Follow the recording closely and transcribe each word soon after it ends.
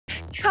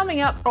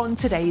Coming up on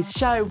today's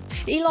show,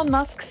 Elon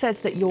Musk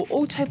says that your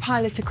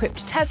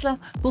autopilot-equipped Tesla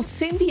will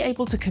soon be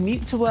able to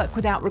commute to work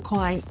without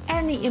requiring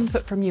any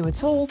input from you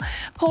at all.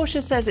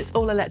 Porsche says its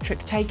all-electric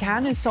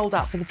Taycan is sold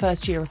out for the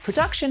first year of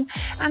production,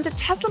 and a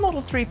Tesla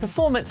Model 3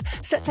 Performance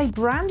sets a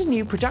brand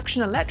new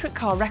production electric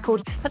car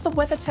record at the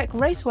WeatherTech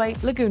Raceway,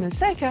 Laguna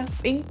Seca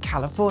in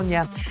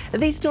California.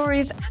 These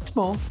stories and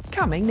more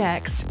coming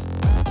next.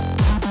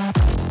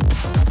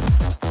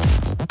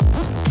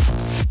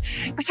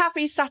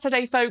 Happy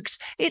Saturday, folks.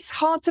 It's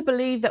hard to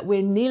believe that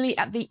we're nearly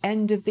at the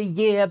end of the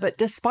year, but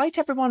despite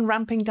everyone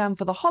ramping down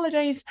for the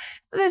holidays,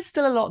 there's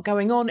still a lot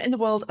going on in the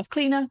world of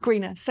cleaner,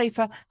 greener,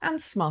 safer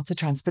and smarter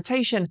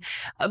transportation.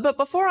 But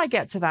before I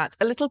get to that,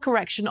 a little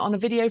correction on a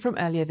video from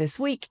earlier this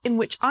week in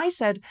which I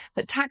said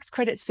that tax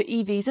credits for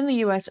EVs in the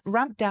US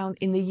ramped down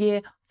in the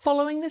year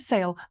following the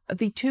sale of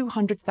the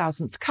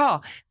 200,000th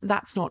car.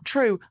 That's not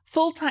true.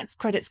 Full tax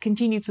credits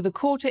continue for the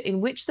quarter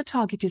in which the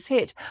target is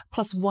hit,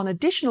 plus one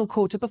additional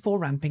quarter before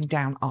ramping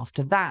down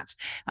after that.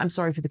 I'm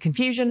sorry for the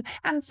confusion,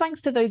 and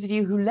thanks to those of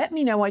you who let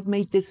me know I'd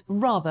made this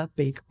rather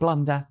big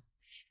blunder.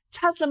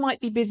 Tesla might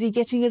be busy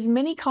getting as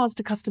many cars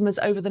to customers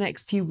over the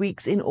next few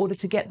weeks in order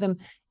to get them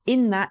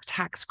in that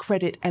tax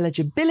credit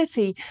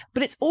eligibility,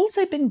 but it's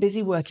also been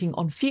busy working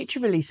on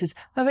future releases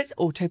of its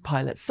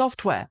autopilot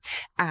software.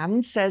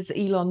 And, says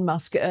Elon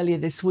Musk earlier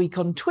this week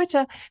on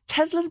Twitter,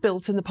 Teslas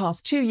built in the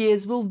past 2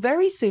 years will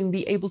very soon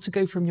be able to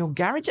go from your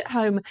garage at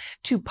home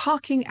to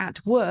parking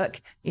at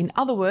work, in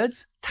other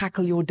words,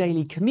 tackle your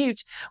daily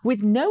commute,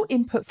 with no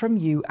input from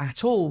you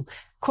at all.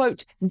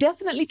 Quote,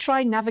 "Definitely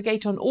try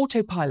navigate on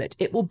autopilot.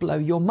 It will blow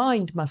your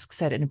mind," Musk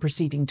said in a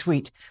preceding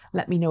tweet.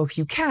 Let me know if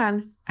you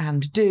can,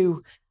 and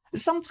do.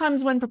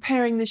 Sometimes when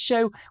preparing this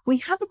show, we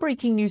have a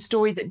breaking news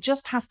story that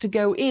just has to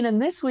go in, and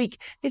this week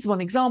is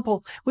one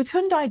example, with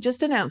Hyundai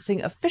just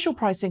announcing official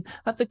pricing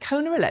of the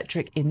Kona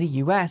Electric in the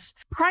US.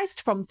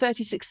 Priced from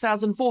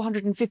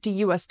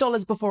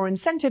 $36,450 before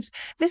incentives,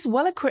 this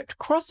well-equipped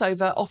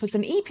crossover offers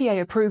an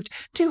EPA-approved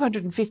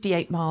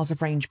 258 miles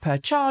of range per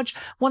charge,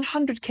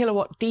 100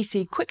 kilowatt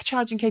DC quick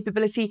charging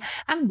capability,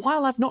 and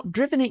while I've not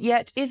driven it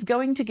yet, is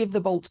going to give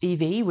the Bolt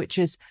EV, which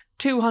is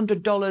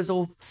 $200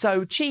 or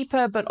so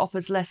cheaper but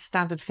offers less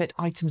standard fit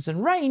items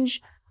and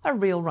range, a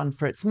real run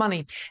for its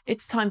money.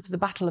 It's time for the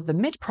battle of the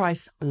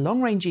mid-price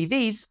long-range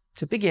EVs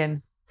to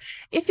begin.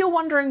 If you're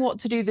wondering what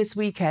to do this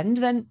weekend,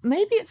 then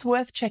maybe it's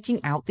worth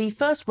checking out the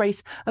first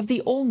race of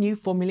the all-new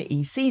Formula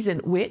E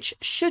season, which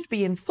should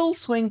be in full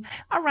swing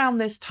around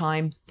this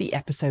time the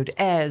episode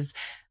airs.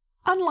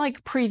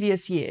 Unlike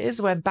previous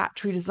years, where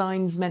battery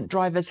designs meant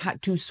drivers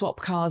had to swap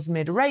cars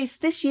mid-race,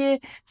 this year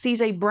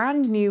sees a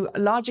brand new,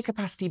 larger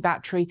capacity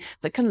battery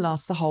that can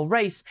last the whole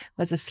race.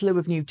 There's a slew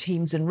of new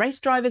teams and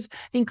race drivers,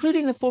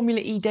 including the Formula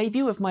E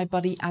debut of my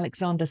buddy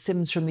Alexander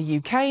Sims from the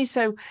UK,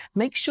 so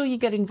make sure you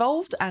get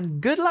involved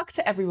and good luck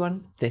to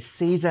everyone this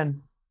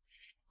season.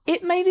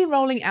 It may be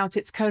rolling out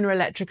its Kona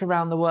Electric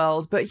around the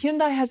world, but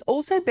Hyundai has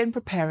also been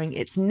preparing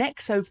its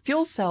NEXO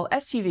fuel cell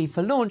SUV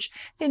for launch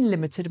in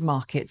limited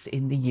markets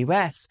in the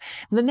US.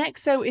 The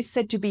NEXO is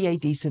said to be a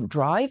decent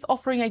drive,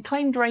 offering a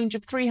claimed range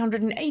of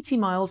 380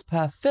 miles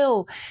per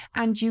fill,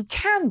 and you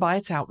can buy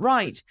it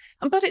outright.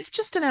 But it's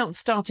just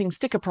announced starting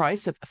sticker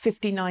price of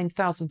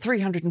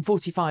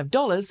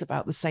 $59,345,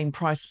 about the same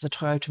price as a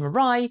Toyota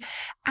Mirai,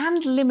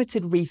 and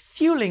limited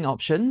refueling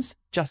options,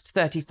 just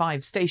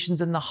 35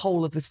 stations in the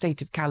whole of the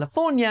state of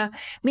California,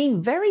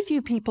 mean very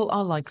few people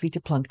are likely to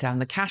plunk down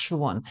the cash for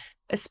one,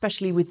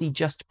 especially with the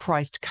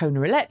just-priced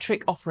Kona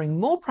Electric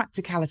offering more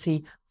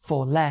practicality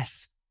for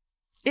less.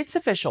 It's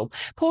official.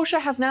 Porsche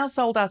has now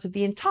sold out of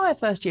the entire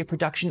first-year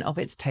production of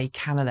its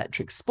Taycan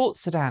electric sports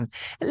sedan.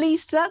 At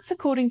least that's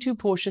according to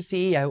Porsche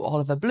CEO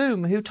Oliver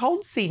Blume, who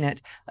told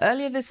CNET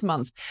earlier this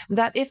month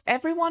that if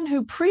everyone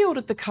who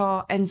pre-ordered the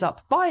car ends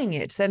up buying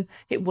it, then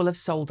it will have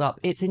sold up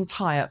its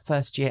entire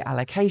first-year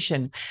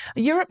allocation.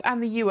 Europe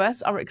and the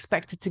US are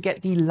expected to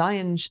get the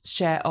lion's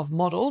share of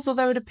models,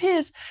 although it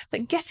appears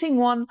that getting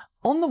one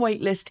on the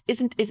waitlist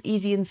isn't as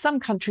easy in some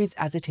countries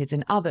as it is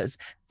in others.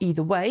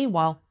 Either way,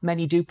 while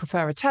many do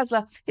prefer a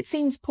Tesla, it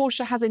seems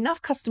Porsche has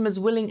enough customers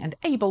willing and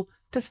able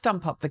to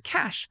stump up the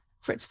cash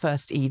for its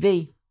first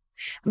EV.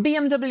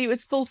 BMW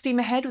is full steam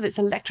ahead with its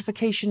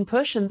electrification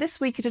push, and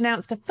this week it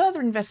announced a further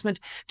investment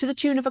to the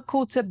tune of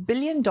 $250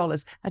 million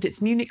at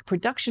its Munich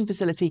production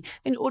facility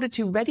in order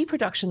to ready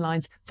production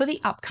lines for the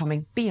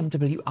upcoming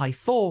BMW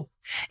i4.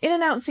 In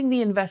announcing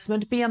the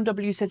investment,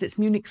 BMW says its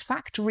Munich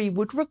factory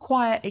would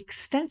require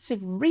extensive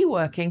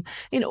reworking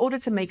in order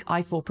to make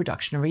i4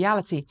 production a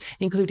reality,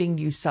 including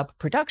new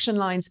sub-production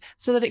lines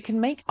so that it can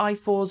make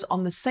i4s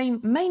on the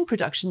same main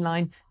production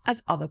line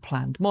as other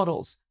planned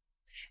models.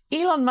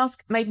 Elon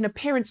Musk made an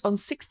appearance on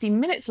 60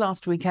 Minutes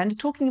last weekend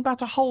talking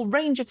about a whole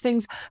range of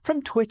things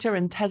from Twitter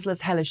and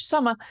Tesla's hellish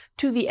summer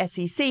to the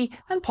SEC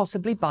and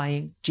possibly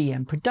buying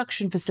GM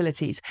production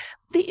facilities.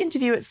 The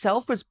interview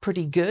itself was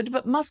pretty good,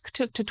 but Musk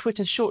took to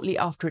Twitter shortly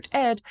after it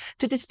aired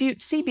to dispute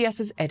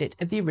CBS's edit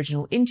of the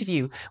original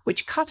interview,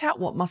 which cut out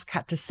what Musk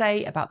had to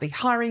say about the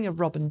hiring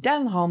of Robin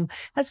Denholm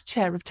as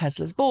chair of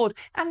Tesla's board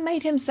and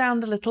made him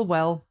sound a little,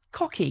 well,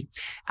 cocky.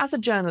 As a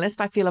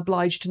journalist, I feel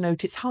obliged to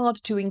note it's hard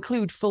to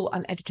include full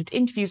unedited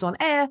interviews on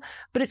air,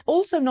 but it's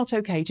also not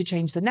okay to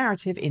change the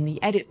narrative in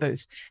the edit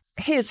booth.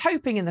 Here's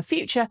hoping in the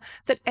future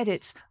that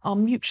edits are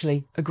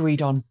mutually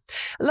agreed on.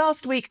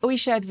 Last week, we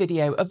shared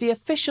video of the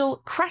official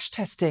crash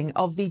testing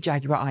of the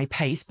Jaguar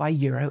I-Pace by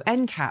Euro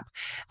NCAP,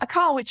 a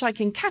car which I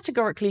can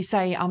categorically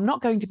say I'm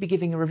not going to be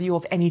giving a review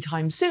of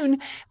anytime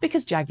soon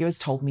because Jaguar's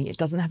told me it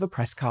doesn't have a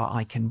press car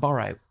I can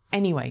borrow.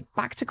 Anyway,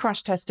 back to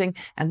crash testing,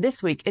 and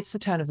this week it's the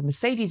turn of the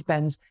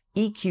Mercedes-Benz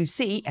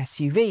EQC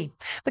SUV.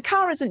 The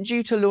car isn't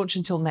due to launch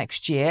until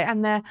next year,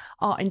 and there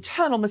are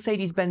internal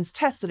Mercedes-Benz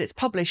tests that it's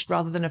published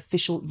rather than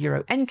official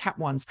Euro NCAP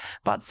ones,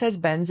 but says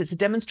Benz it's a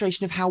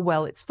demonstration of how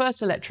well its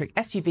first electric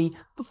SUV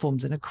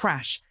performs in a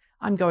crash.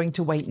 I'm going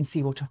to wait and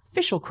see what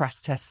official crash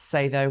tests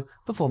say, though,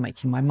 before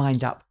making my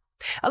mind up.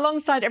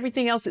 Alongside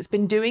everything else it's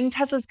been doing,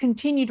 Tesla's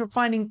continued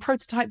refining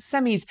prototype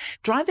semis,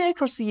 driving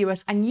across the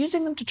US and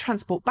using them to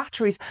transport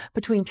batteries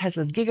between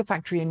Tesla's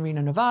Gigafactory in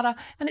Reno, Nevada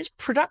and its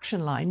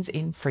production lines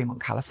in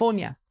Fremont,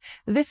 California.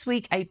 This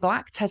week, a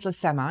black Tesla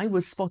semi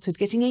was spotted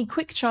getting a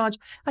quick charge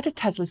at a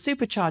Tesla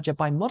supercharger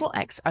by Model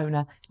X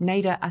owner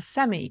Nader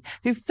Assemi,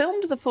 who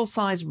filmed the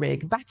full-size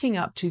rig backing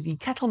up to the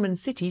Kettleman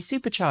City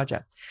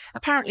supercharger.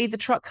 Apparently, the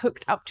truck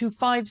hooked up to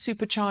 5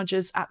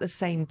 superchargers at the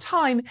same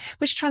time,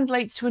 which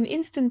translates to an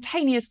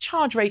instantaneous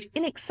charge rate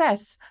in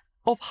excess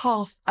of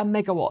 0.5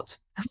 megawatt.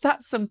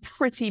 That's some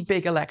pretty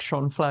big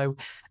electron flow.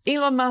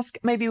 Elon Musk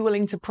may be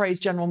willing to praise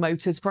General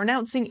Motors for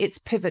announcing its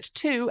pivot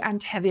to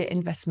and heavier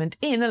investment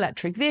in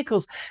electric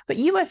vehicles, but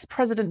US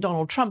President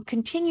Donald Trump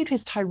continued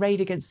his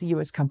tirade against the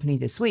US company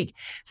this week,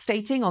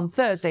 stating on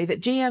Thursday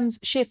that GM's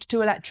shift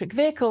to electric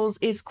vehicles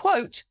is,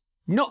 quote,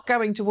 not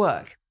going to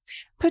work.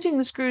 Putting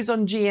the screws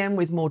on GM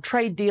with more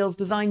trade deals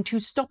designed to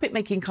stop it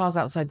making cars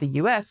outside the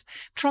US,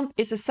 Trump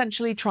is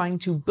essentially trying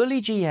to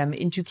bully GM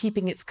into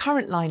keeping its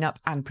current lineup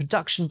and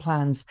production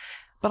plans.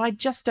 But I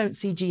just don't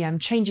see GM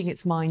changing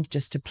its mind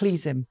just to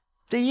please him.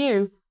 Do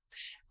you?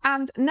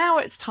 And now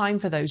it's time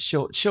for those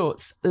short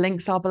shorts.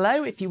 Links are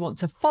below if you want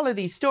to follow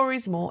these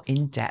stories more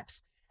in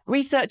depth.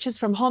 Researchers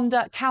from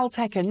Honda,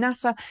 Caltech and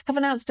NASA have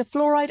announced a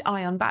fluoride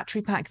ion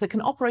battery pack that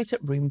can operate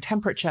at room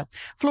temperature.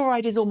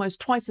 Fluoride is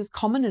almost twice as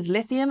common as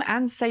lithium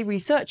and, say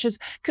researchers,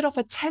 could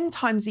offer 10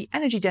 times the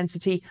energy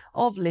density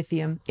of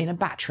lithium in a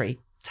battery.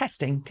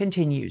 Testing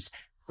continues.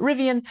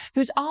 Rivian,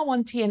 whose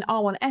R1T and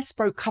R1S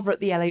broke cover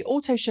at the LA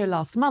Auto Show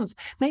last month,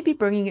 may be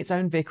bringing its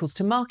own vehicles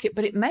to market,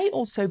 but it may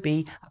also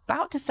be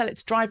about to sell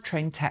its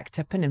drivetrain tech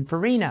to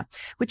Pininfarina,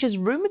 which is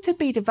rumoured to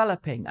be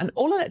developing an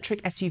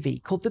all-electric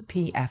SUV called the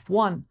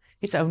PF1.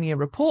 It's only a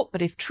report,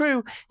 but if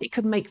true, it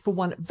could make for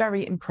one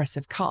very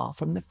impressive car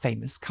from the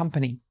famous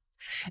company.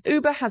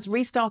 Uber has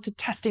restarted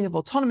testing of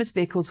autonomous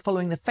vehicles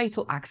following the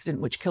fatal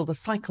accident which killed a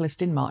cyclist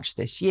in March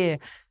this year.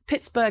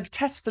 Pittsburgh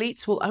test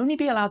fleets will only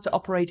be allowed to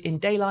operate in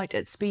daylight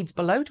at speeds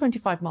below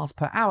 25 miles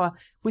per hour,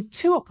 with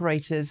 2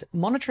 operators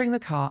monitoring the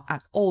car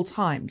at all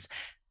times.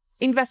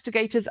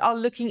 Investigators are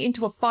looking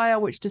into a fire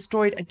which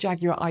destroyed a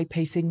Jaguar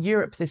I-Pace in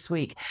Europe this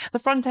week. The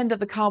front end of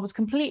the car was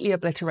completely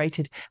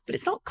obliterated, but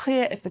it's not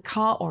clear if the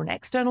car or an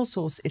external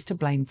source is to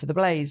blame for the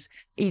blaze.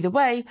 Either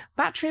way,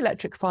 battery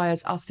electric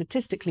fires are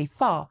statistically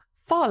far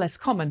less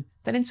common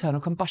than internal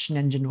combustion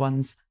engine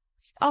ones.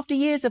 After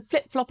years of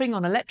flip-flopping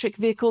on electric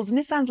vehicles,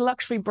 Nissan's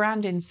luxury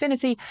brand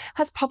Infiniti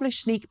has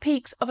published sneak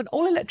peeks of an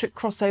all-electric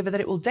crossover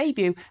that it will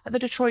debut at the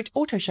Detroit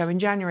Auto Show in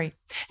January.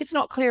 It's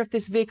not clear if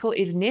this vehicle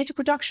is near to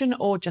production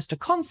or just a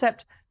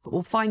concept, but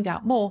we'll find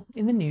out more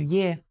in the new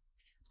year.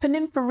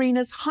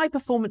 Pininfarina's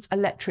high-performance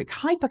electric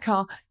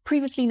hypercar,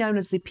 previously known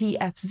as the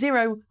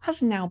PF0,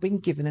 has now been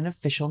given an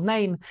official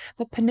name,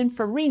 the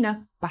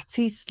Pininfarina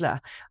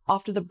Battista,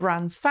 after the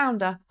brand's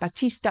founder,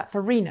 Battista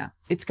Farina.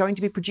 It's going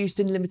to be produced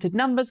in limited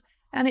numbers,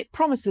 and it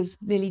promises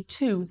nearly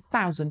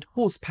 2,000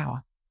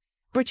 horsepower.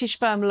 British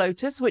firm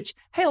Lotus, which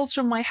hails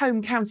from my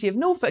home county of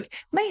Norfolk,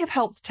 may have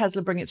helped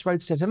Tesla bring its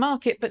Roadster to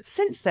market, but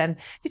since then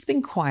it's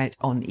been quiet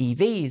on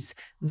EVs.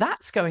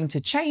 That's going to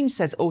change,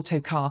 says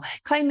Autocar,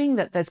 claiming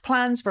that there's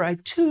plans for a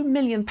 £2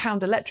 million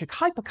electric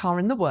hypercar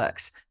in the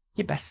works.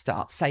 You best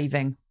start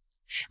saving.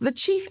 The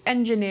chief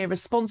engineer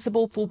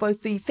responsible for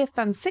both the 5th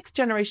and 6th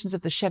generations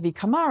of the Chevy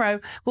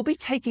Camaro will be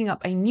taking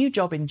up a new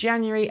job in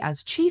January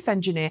as chief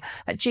engineer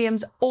at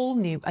GM's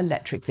all-new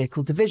electric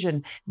vehicle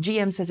division.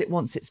 GM says it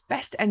wants its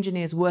best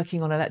engineers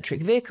working on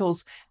electric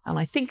vehicles, and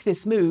I think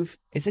this move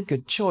is a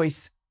good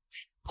choice.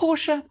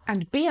 Porsche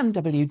and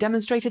BMW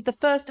demonstrated the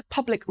first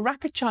public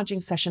rapid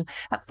charging session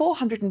at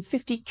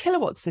 450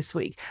 kilowatts this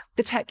week.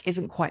 The tech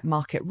isn't quite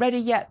market ready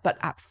yet, but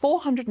at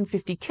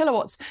 450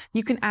 kilowatts,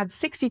 you can add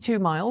 62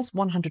 miles,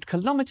 100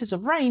 kilometers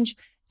of range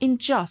in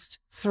just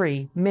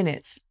 3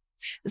 minutes.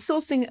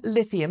 Sourcing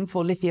lithium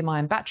for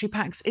lithium-ion battery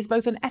packs is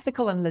both an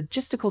ethical and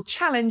logistical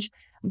challenge,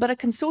 but a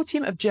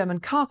consortium of German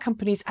car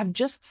companies have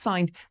just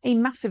signed a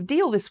massive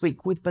deal this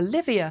week with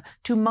Bolivia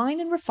to mine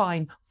and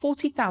refine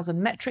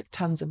 40,000 metric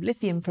tons of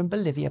lithium from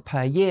Bolivia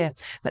per year.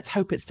 Let's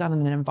hope it's done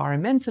in an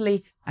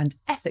environmentally and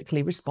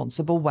ethically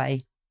responsible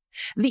way.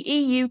 The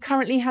EU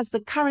currently has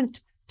the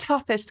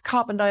toughest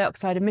carbon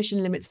dioxide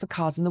emission limits for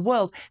cars in the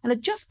world, and a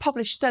just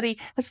published study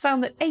has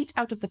found that 8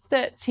 out of the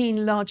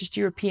 13 largest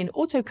European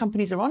auto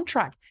companies are on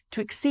track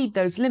to exceed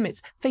those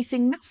limits,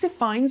 facing massive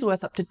fines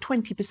worth up to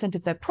 20%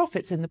 of their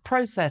profits in the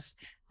process.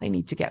 They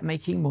need to get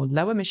making more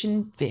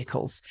low-emission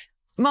vehicles.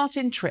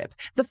 Martin Tripp,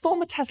 the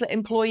former Tesla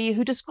employee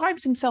who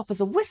describes himself as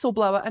a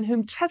whistleblower and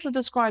whom Tesla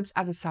describes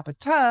as a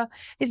saboteur,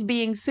 is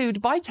being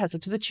sued by Tesla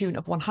to the tune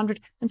of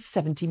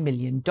 $170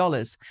 million.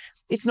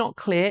 It's not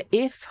clear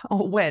if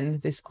or when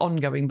this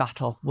ongoing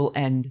battle will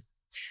end.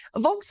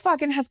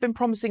 Volkswagen has been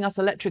promising us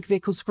electric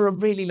vehicles for a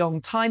really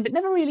long time, but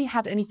never really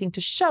had anything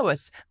to show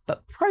us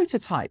but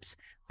prototypes.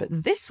 But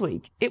this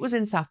week, it was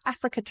in South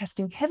Africa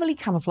testing heavily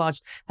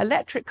camouflaged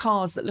electric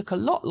cars that look a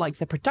lot like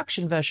the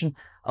production version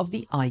of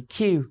the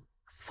IQ.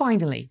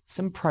 Finally,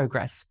 some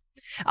progress.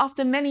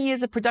 After many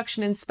years of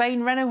production in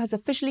Spain, Renault has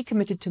officially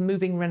committed to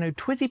moving Renault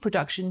Twizy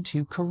production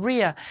to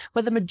Korea,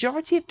 where the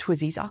majority of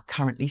Twizys are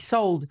currently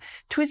sold.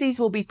 Twizys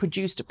will be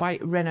produced by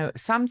Renault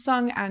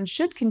Samsung and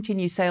should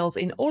continue sales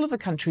in all of the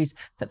countries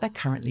that they're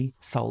currently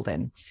sold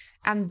in.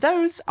 And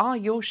those are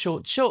your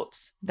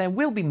shorts. There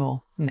will be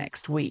more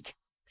next week.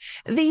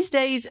 These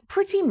days,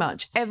 pretty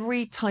much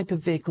every type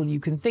of vehicle you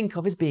can think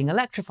of is being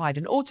electrified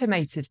and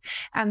automated.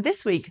 And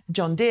this week,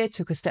 John Deere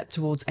took a step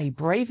towards a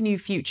brave new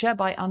future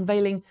by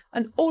unveiling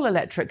an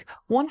all-electric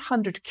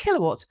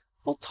 100-kilowatt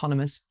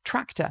autonomous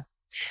tractor.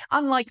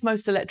 Unlike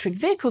most electric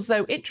vehicles,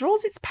 though, it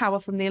draws its power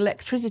from the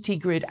electricity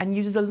grid and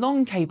uses a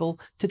long cable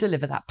to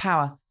deliver that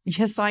power.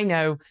 Yes, I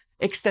know.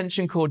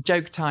 Extension cord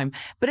joke time.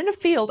 But in a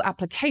field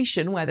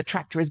application where the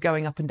tractor is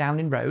going up and down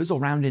in rows or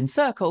round in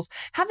circles,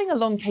 having a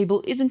long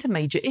cable isn't a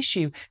major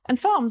issue, and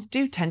farms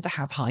do tend to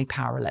have high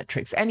power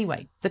electrics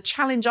anyway. The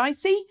challenge I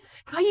see?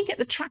 How you get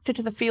the tractor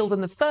to the field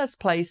in the first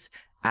place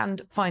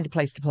and find a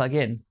place to plug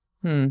in.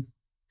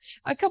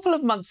 A couple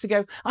of months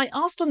ago, I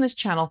asked on this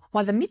channel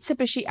why the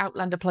Mitsubishi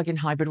Outlander plug-in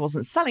hybrid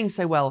wasn't selling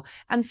so well,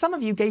 and some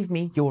of you gave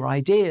me your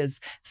ideas.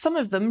 Some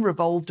of them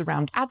revolved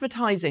around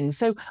advertising,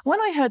 so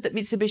when I heard that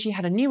Mitsubishi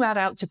had a new ad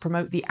out to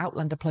promote the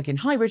Outlander plug-in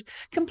hybrid,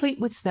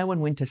 complete with snow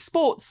and winter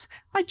sports,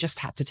 I just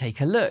had to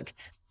take a look.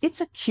 It's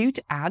a cute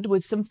ad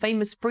with some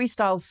famous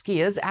freestyle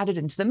skiers added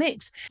into the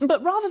mix.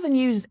 But rather than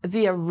use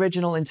the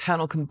original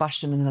internal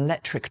combustion and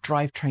electric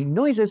drivetrain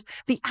noises,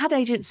 the ad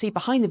agency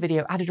behind the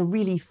video added a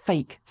really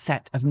fake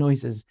set of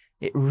noises.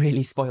 It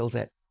really spoils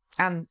it.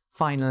 And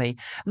finally,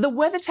 the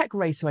WeatherTech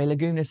Raceway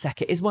Laguna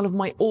Seca is one of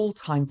my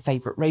all-time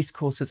favourite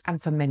racecourses,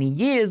 and for many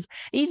years,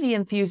 EV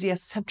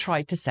enthusiasts have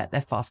tried to set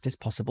their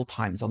fastest possible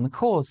times on the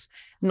course.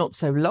 Not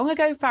so long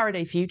ago,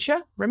 Faraday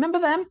Future, remember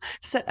them,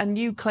 set a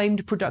new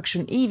claimed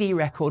production EV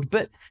record,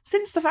 but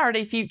since the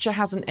Faraday Future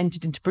hasn't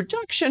entered into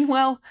production,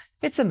 well,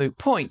 it's a moot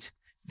point.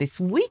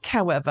 This week,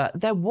 however,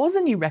 there was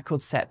a new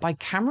record set by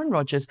Cameron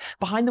Rogers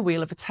behind the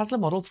wheel of a Tesla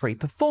Model 3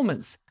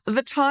 Performance.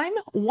 The time,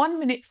 1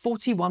 minute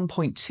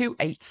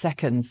 41.28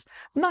 seconds.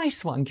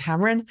 Nice one,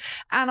 Cameron.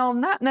 And on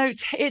that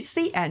note, it's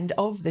the end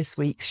of this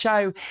week's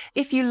show.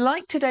 If you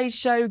liked today's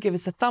show, give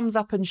us a thumbs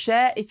up and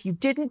share. If you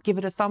didn't, give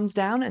it a thumbs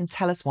down and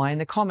tell us why in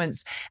the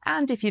comments.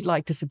 And if you'd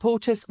like to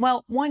support us,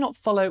 well, why not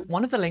follow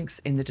one of the links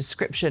in the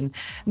description?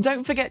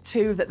 Don't forget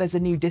too that there's a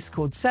new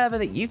Discord server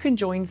that you can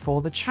join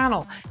for the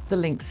channel. The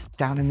link's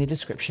down in the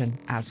description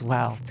as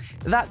well.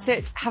 That's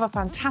it. Have a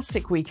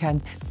fantastic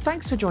weekend.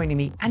 Thanks for joining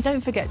me, and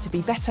don't forget to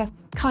be better,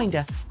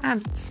 kinder,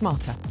 and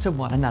smarter to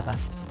one another.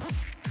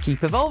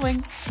 Keep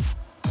evolving.